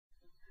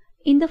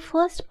In the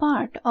first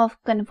part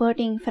of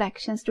converting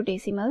fractions to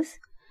decimals,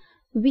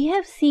 we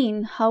have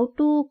seen how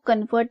to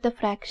convert the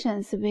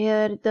fractions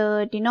where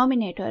the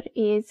denominator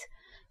is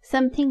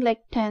something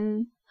like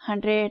 10,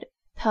 100,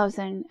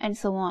 1000 and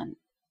so on.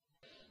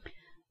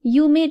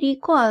 You may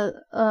recall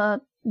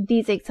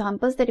these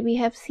examples that we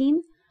have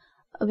seen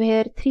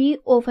where 3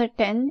 over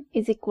 10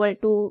 is equal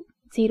to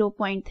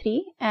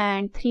 0.3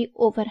 and 3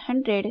 over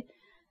 100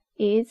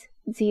 is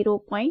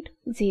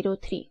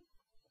 0.03.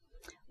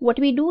 What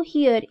we do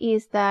here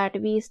is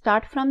that we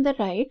start from the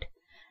right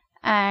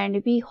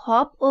and we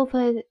hop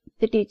over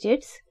the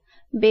digits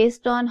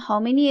based on how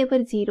many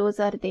ever zeros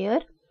are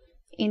there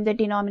in the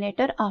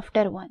denominator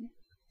after 1.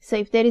 So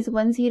if there is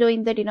 1 0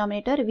 in the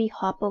denominator, we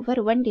hop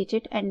over one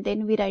digit and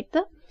then we write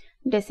the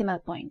decimal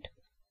point.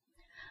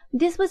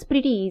 This was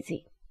pretty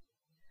easy.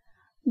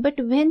 But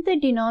when the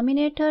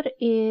denominator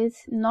is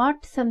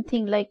not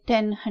something like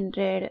 10,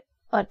 100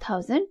 or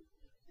 1000,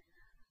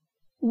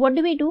 what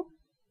do we do?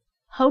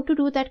 How to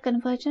do that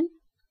conversion?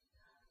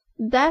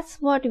 That's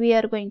what we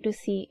are going to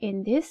see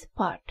in this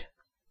part.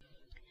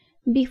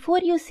 Before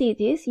you see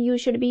this, you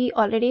should be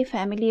already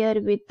familiar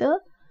with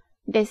the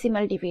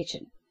decimal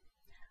division.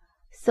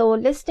 So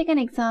let's take an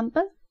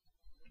example.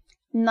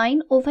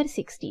 9 over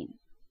 16.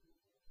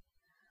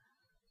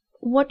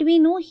 What we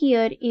know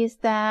here is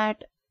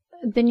that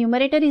the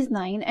numerator is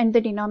 9 and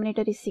the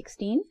denominator is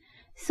 16.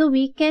 So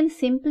we can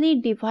simply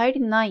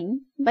divide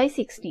 9 by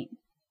 16.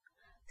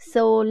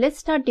 So let's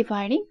start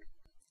dividing.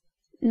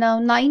 Now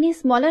 9 is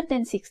smaller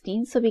than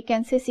 16, so we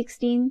can say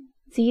 16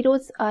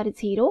 zeros are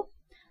 0.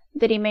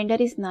 The remainder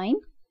is 9.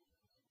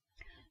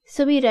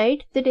 So we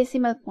write the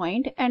decimal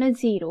point and a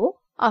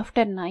 0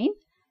 after 9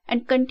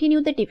 and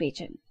continue the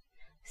division.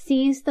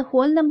 Since the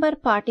whole number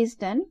part is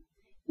done,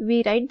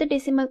 we write the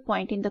decimal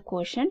point in the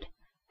quotient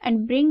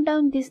and bring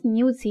down this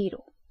new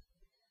 0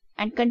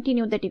 and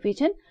continue the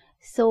division.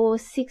 So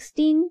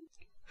 16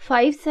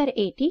 5s are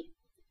 80.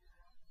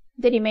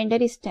 The remainder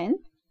is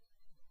 10.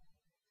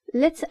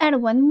 Let's add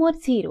one more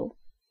 0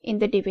 in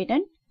the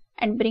dividend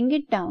and bring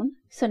it down.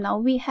 So now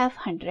we have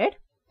 100.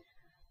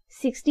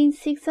 16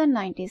 6 are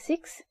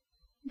 96.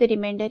 The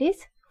remainder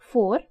is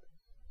 4.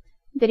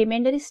 The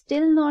remainder is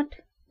still not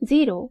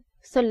 0.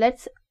 So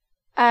let's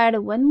add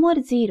one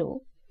more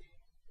 0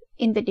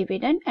 in the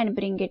dividend and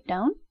bring it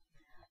down.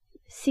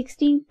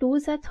 16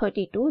 2s are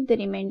 32. The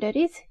remainder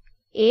is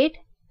 8.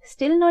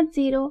 Still not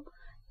 0.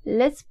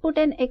 Let's put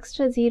an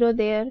extra 0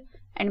 there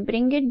and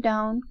bring it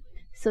down.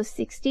 So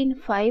 16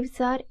 5s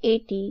are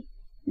 80.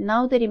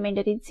 Now the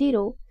remainder is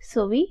 0.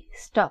 So we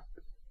stop.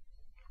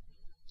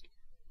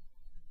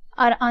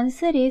 Our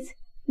answer is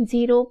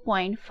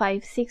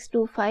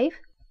 0.5625.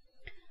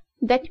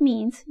 That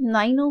means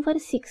 9 over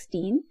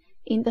 16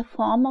 in the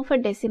form of a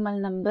decimal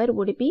number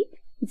would be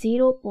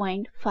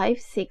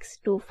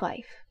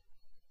 0.5625.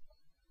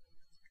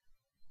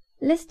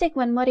 Let's take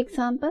one more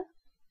example.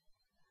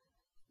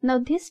 Now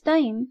this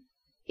time,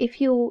 if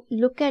you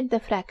look at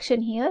the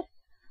fraction here,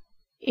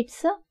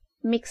 it's a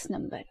mixed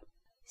number.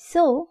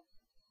 So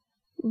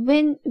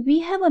when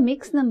we have a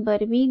mixed number,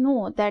 we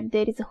know that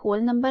there is a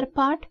whole number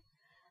part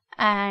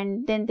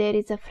and then there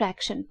is a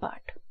fraction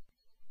part.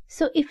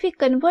 So if we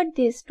convert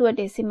this to a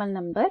decimal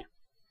number,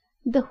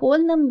 the whole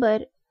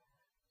number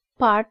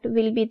part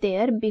will be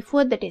there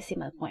before the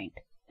decimal point,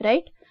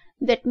 right?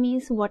 That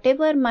means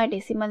whatever my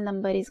decimal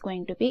number is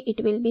going to be,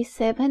 it will be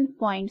 7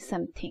 point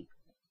something.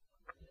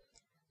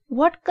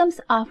 What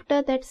comes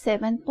after that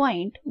 7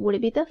 point would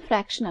be the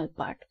fractional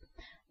part.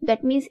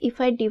 That means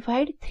if I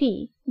divide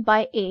 3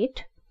 by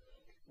 8,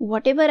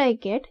 whatever I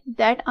get,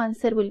 that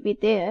answer will be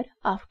there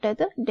after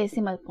the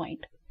decimal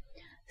point.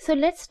 So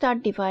let's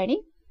start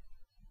dividing.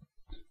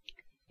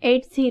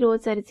 8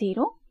 zeros are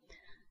 0.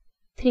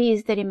 3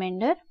 is the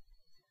remainder.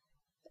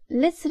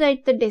 Let's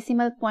write the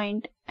decimal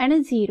point and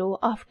a 0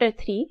 after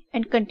 3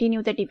 and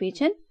continue the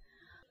division.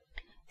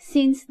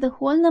 Since the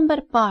whole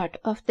number part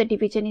of the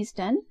division is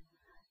done,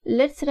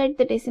 let's write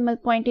the decimal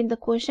point in the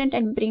quotient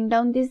and bring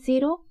down this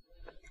 0.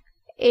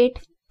 8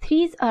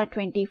 3s are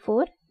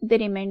 24. The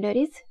remainder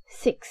is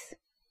 6.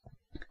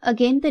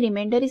 Again, the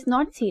remainder is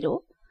not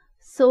 0.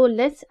 So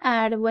let's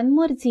add one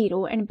more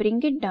 0 and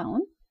bring it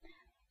down.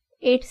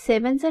 8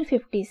 7s are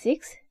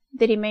 56.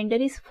 The remainder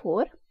is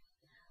 4.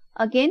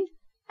 Again,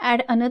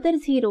 add another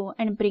 0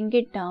 and bring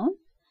it down.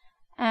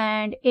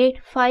 And 8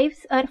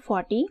 5s are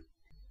 40.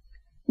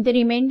 The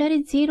remainder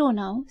is 0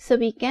 now, so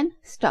we can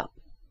stop.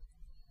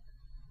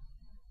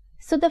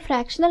 So the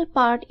fractional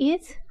part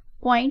is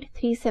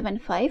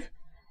 0.375.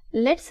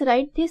 Let's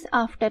write this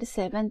after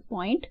 7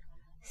 point.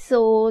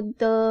 So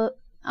the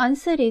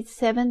answer is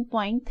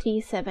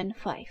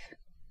 7.375.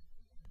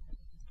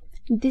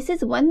 This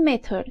is one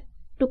method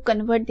to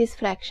convert this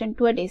fraction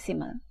to a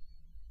decimal.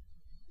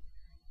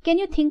 Can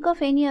you think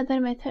of any other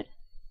method?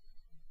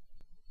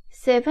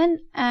 7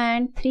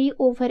 and 3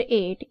 over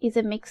 8 is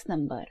a mixed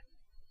number.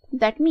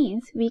 That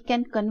means we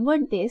can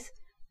convert this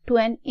to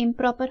an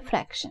improper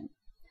fraction.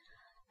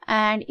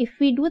 And if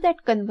we do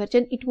that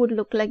conversion, it would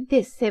look like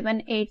this.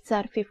 7 8s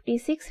are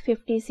 56.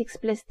 56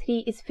 plus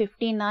 3 is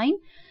 59.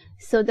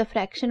 So the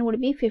fraction would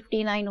be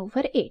 59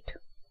 over 8.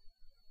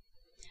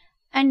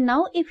 And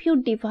now if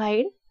you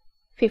divide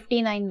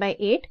 59 by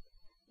 8,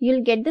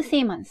 you'll get the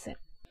same answer.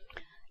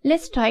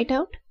 Let's try it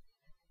out.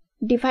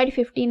 Divide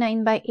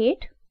 59 by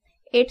 8.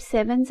 8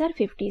 7s are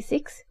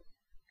 56.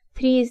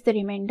 3 is the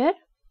remainder.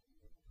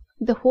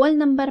 The whole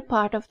number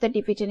part of the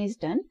division is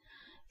done.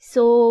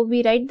 So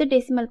we write the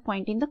decimal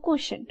point in the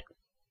quotient.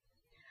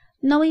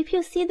 Now if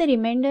you see the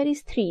remainder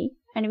is 3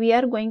 and we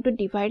are going to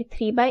divide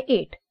 3 by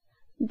 8.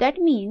 That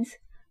means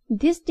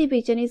this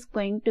division is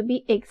going to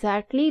be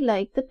exactly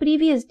like the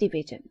previous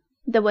division,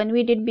 the one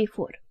we did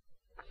before.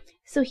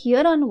 So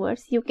here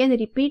onwards you can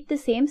repeat the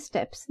same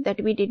steps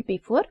that we did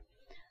before.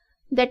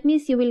 That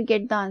means you will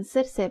get the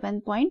answer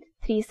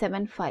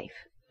 7.375.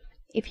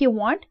 If you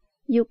want,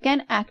 you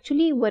can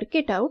actually work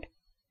it out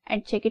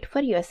and check it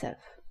for yourself.